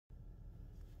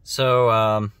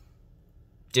So,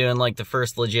 doing like the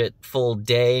first legit full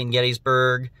day in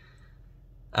Gettysburg.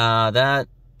 That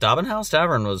Dobbin House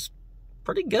Tavern was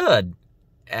pretty good.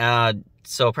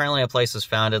 So apparently a place was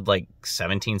founded like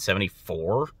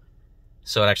 1774.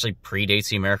 So it actually predates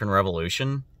the American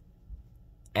Revolution.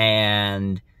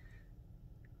 And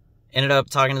ended up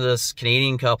talking to this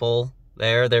Canadian couple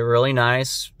there. They were really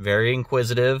nice, very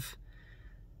inquisitive.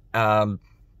 I don't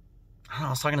know, I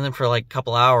was talking to them for like a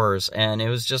couple hours, and it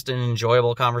was just an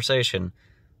enjoyable conversation,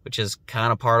 which is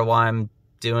kind of part of why I'm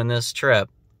doing this trip.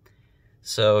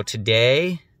 So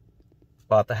today,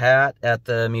 bought the hat at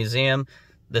the museum.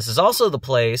 This is also the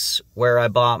place where I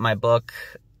bought my book,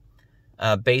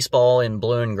 Baseball in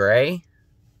Blue and Gray,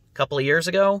 a couple of years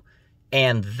ago.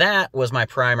 And that was my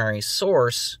primary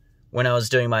source when I was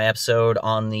doing my episode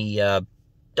on the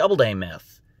Doubleday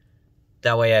myth.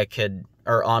 That way I could,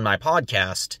 or on my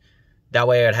podcast, that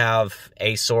way I'd have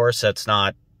a source that's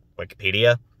not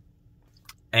Wikipedia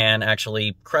and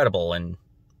actually credible and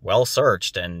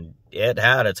well-searched, and it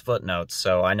had its footnotes,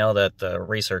 so I know that the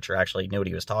researcher actually knew what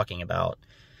he was talking about.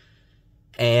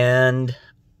 And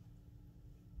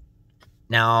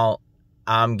now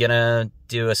I'm gonna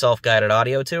do a self-guided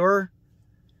audio tour.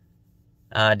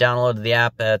 Downloaded the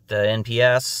app at the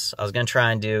NPS. I was gonna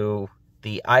try and do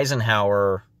the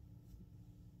Eisenhower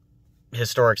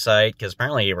historic site, because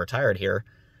apparently he retired here.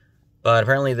 But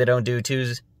apparently they don't do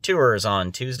tours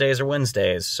on Tuesdays or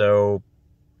Wednesdays, so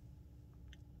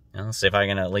let's see if I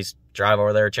can at least drive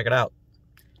over there and check it out.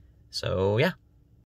 So, yeah.